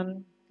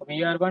VR1,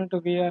 VR1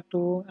 to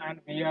VR2, and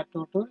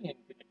VR2 to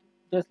infinity.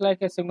 Just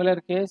like a similar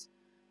case,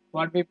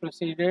 what we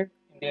proceeded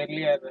in the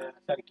earlier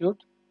circuit,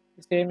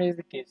 the same is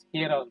the case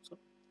here also.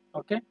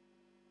 Okay.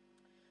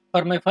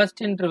 For my first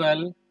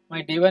interval,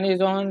 my D1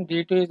 is on,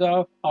 D2 is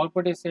off,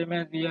 output is same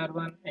as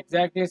VR1,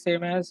 exactly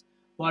same as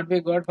what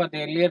we got for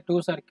the earlier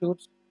two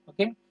circuits.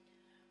 Okay.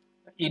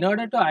 In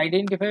order to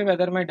identify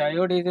whether my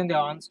diode is in the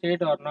on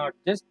state or not,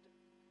 just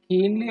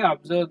keenly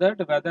observe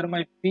that whether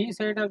my P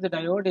side of the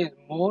diode is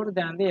more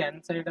than the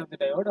N side of the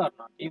diode or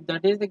not. If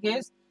that is the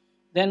case,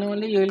 then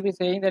only you will be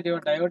saying that your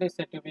diode is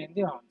said to be in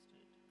the on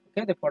state.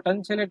 Okay, the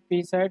potential at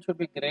P side should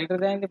be greater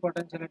than the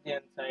potential at the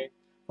N side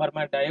for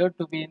my diode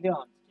to be in the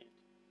on state.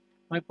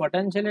 My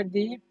potential at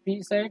the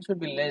P side should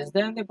be less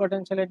than the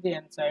potential at the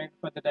N side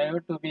for the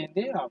diode to be in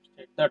the off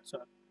state. That's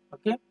all.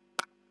 Okay.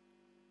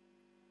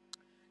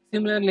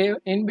 Similarly,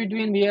 in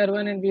between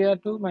VR1 and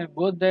VR2, my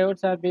both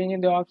diodes are being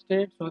in the off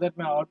state, so that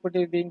my output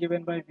is being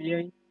given by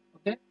Vi.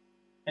 Okay,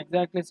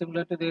 exactly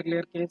similar to the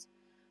earlier case.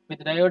 With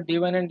diode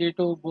D1 and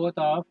D2 both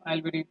off,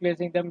 I'll be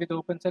replacing them with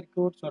open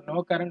circuit, so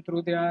no current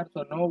through the R,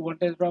 so no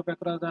voltage drop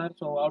across R,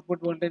 so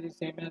output voltage is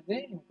same as the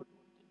input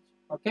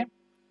voltage. Okay.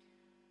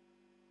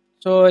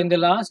 So in the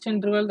last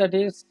interval, that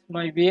is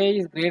my Vi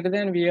is greater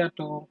than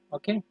VR2.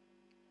 Okay.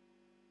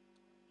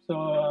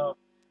 So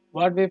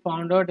what we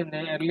found out in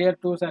the earlier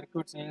two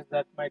circuits is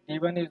that my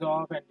D1 is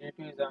off and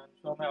D2 is on,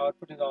 so my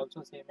output is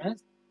also same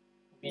as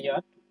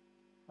VR2.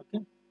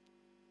 Okay.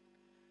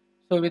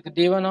 So with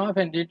D1 off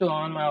and D2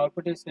 on, my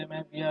output is same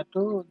as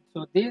VR2.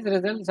 So these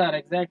results are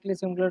exactly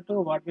similar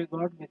to what we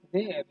got with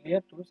the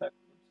earlier two circuits.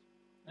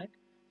 Right.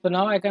 So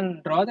now I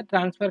can draw the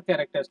transfer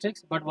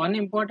characteristics, but one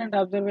important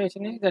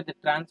observation is that the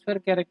transfer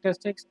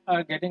characteristics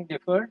are getting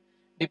differed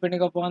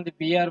depending upon the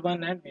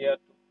VR1 and VR2.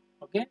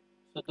 Okay.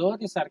 So though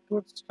the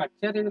circuit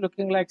structure is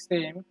looking like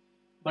same,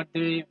 but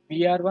the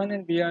VR1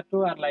 and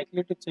VR2 are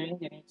likely to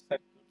change in each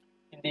circuit.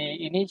 In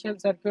the initial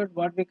circuit,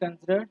 what we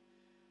considered,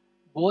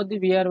 both the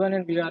VR1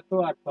 and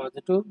VR2 are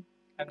positive,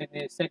 and in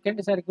the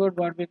second circuit,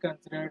 what we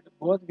considered,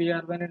 both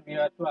VR1 and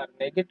VR2 are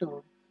negative,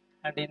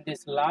 and in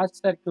this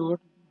last circuit,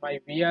 my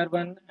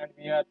VR1 and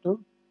VR2,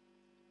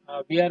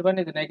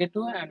 VR1 is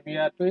negative and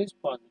VR2 is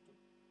positive.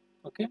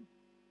 Okay,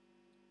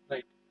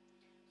 right.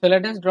 So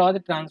let us draw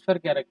the transfer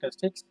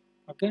characteristics.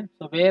 Okay,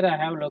 so where I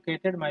have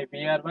located my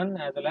VR1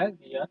 as well as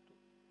VR2,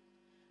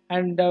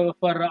 and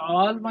for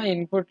all my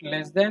input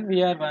less than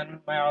VR1,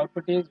 my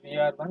output is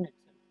VR1 itself.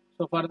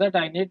 So for that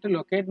I need to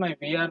locate my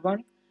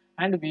VR1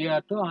 and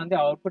VR2 on the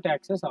output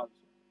axis also.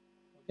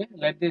 Okay,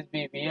 let this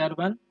be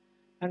VR1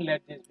 and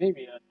let this be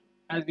VR2.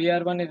 As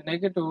VR1 is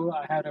negative,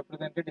 I have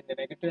represented in the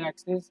negative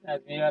axis.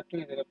 As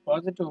VR2 is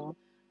positive,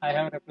 I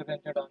have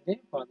represented on the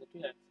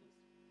positive axis.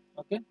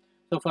 Okay,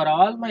 so for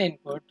all my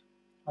input,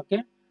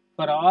 okay,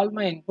 for all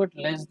my input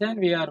less than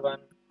VR1,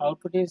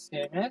 output is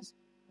same as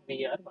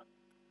VR1.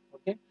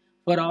 Okay,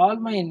 for all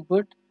my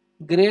input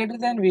greater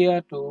than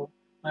VR2,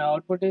 my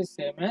output is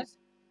same as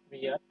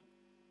VR2.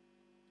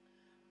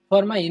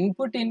 for my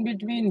input in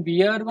between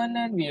VR1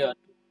 and VR2.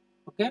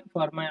 Okay,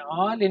 for my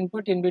all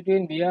input in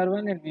between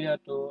VR1 and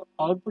VR2,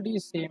 output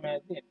is same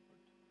as the input.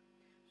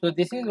 So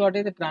this is what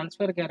is the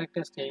transfer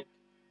characteristic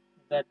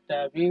that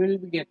we will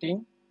be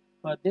getting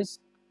for this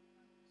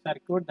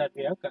circuit that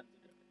we have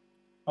considered.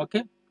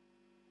 Okay,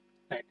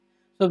 right.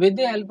 So with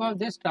the help of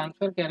this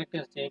transfer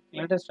characteristic,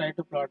 let us try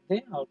to plot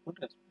the output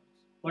response.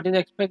 What is the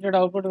expected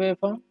output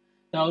waveform?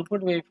 The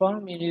output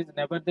waveform is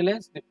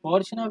nevertheless the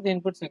portion of the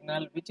input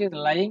signal which is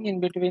lying in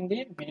between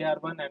the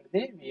VR1 and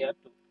the VR2,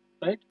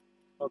 right?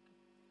 Okay.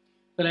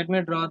 So let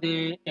me draw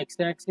the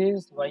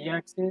x-axis,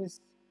 y-axis.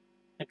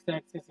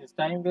 X-axis is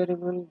time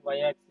variable,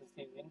 y-axis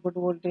is input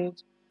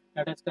voltage.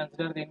 Let us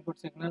consider the input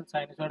signal,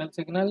 sinusoidal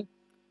signal.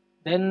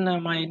 Then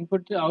my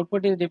input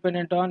output is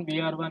dependent on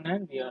VR1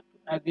 and VR2.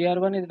 As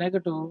VR1 is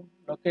negative,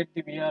 locate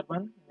the VR1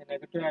 in the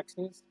negative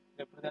axis,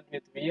 represent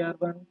with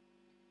VR1.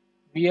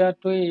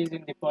 VR2 is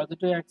in the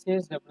positive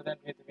axis, represent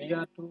with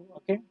VR2.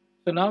 Okay.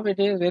 So now it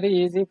is very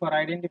easy for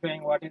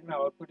identifying what is my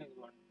output is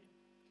going to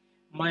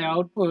be. My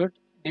output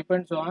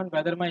depends on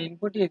whether my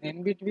input is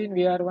in between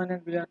VR1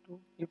 and VR2.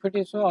 If it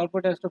is so,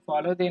 output has to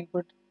follow the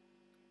input.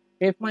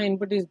 If my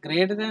input is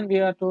greater than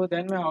VR2,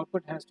 then my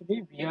output has to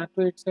be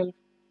VR2 itself.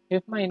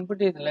 If my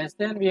input is less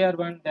than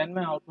VR1, then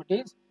my output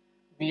is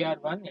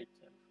VR1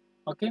 itself.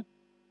 Okay.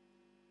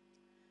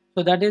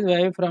 So that is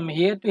why from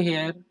here to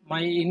here,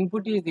 my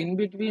input is in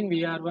between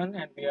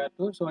VR1 and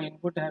VR2. So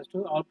output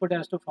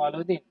has to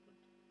follow the input.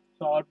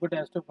 So output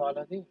has to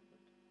follow the input.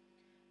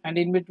 And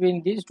in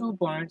between these 2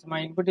 points,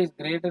 my input is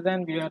greater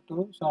than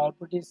VR2. So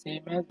output is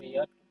same as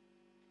VR2.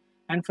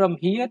 And from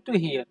here to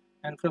here,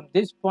 and from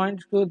this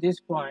point to this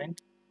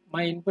point,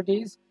 my input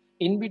is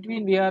in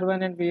between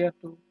VR1 and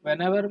VR2.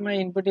 Whenever my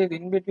input is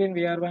in between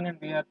VR1 and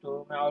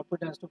VR2, my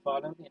output has to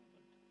follow the input.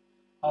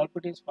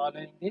 Output is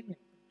following the input.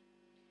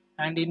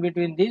 And in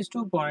between these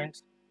 2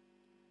 points,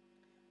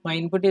 my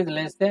input is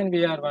less than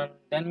VR1,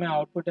 then my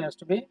output has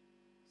to be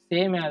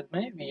same as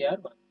my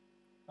VR1.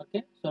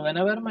 Okay, so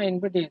whenever my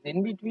input is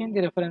in between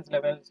the reference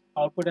levels,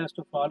 output has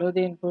to follow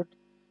the input.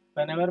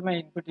 Whenever my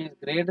input is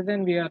greater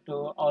than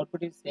VR2,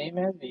 output is same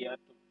as VR2.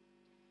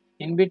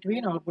 In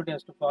between, output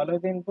has to follow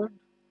the input.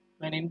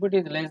 When input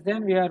is less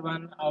than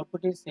VR1,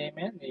 output is same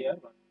as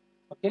VR1.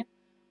 Okay,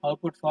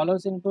 output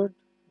follows input,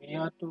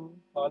 VR2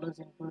 follows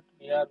input,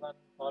 VR1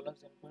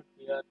 follows input,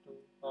 VR2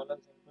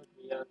 follows input,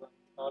 VR1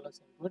 follows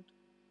input,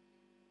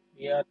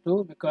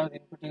 VR2 because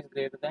input is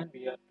greater than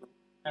VR2,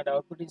 and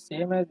output is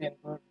same as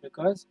input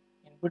because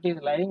input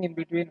is lying in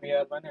between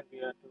VR1 and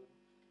VR2,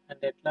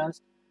 and at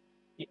last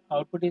the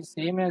output is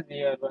same as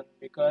VR1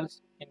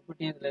 because input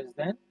is less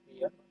than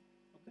VR1.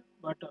 Okay,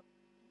 but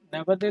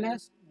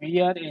nevertheless we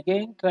are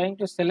again trying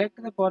to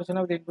select the portion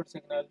of the input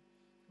signal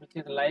which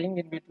is lying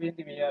in between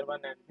the VR1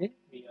 and the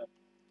VR2.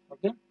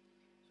 Okay,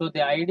 so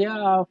the idea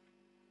of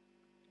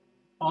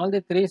all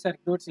the 3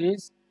 circuits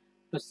is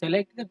to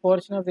select the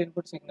portion of the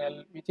input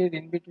signal which is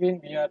in between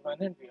VR1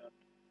 and VR2.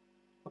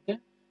 Okay,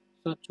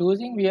 so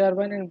choosing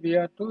VR1 and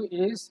VR2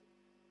 is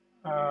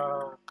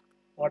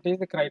what is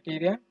the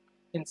criteria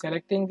in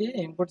selecting the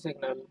input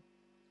signal,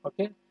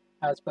 okay,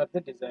 as per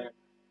the desired,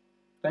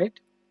 right?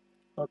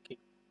 Okay,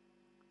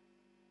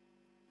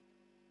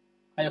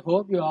 I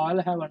hope you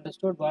all have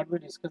understood what we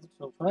discussed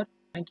so far.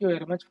 Thank you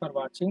very much for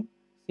watching.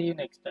 See you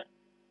next time.